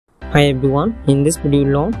Hi everyone, in this video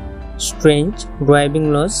we'll learn strange driving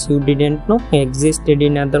laws you didn't know existed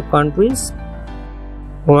in other countries.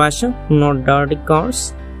 Russia, no dirty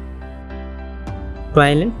cars.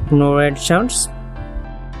 Thailand, no red shirts.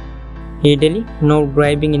 Italy, no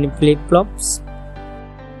driving in flip-flops.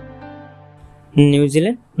 New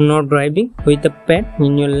Zealand, no driving with a pet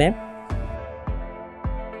in your lap.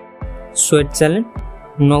 Switzerland,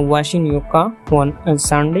 no washing your car on a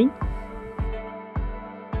Sunday.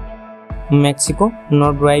 Mexico,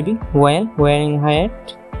 no driving while wearing a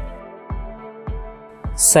hat.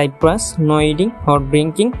 Cyprus, no eating or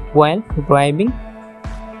drinking while driving.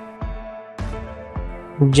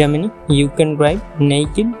 Germany, you can drive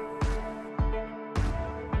naked.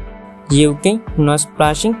 UK, no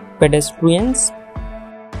splashing pedestrians.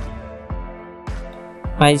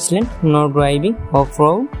 Iceland, no driving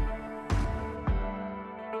off-road.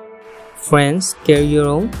 France, carry your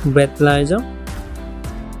own breathalyzer.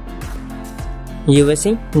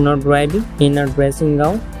 USA, no driving in a dressing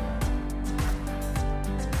gown.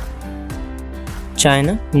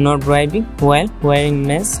 China, no driving while wearing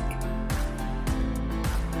mask.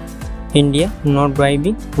 India, no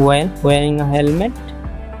driving while wearing a helmet.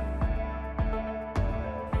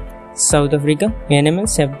 South Africa,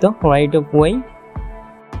 animals have the right of way.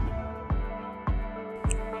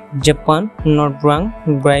 Japan, no drunk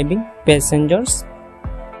driving passengers.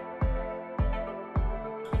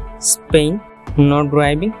 Spain, no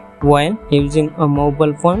driving while using a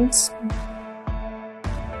mobile phones.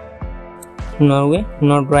 Norway,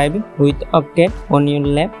 no driving with a cat on your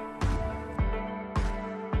lap.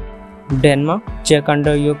 Denmark, check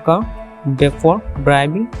under your car before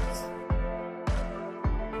driving.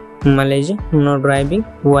 Malaysia, no driving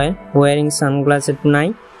while wearing sunglasses at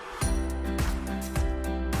night.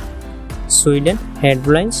 Sweden,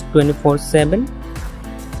 headlines 24/7.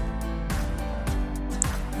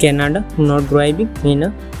 Canada, no driving in a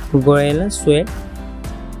gorilla sweat.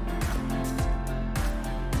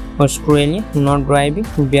 Australia, no driving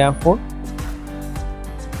barefoot.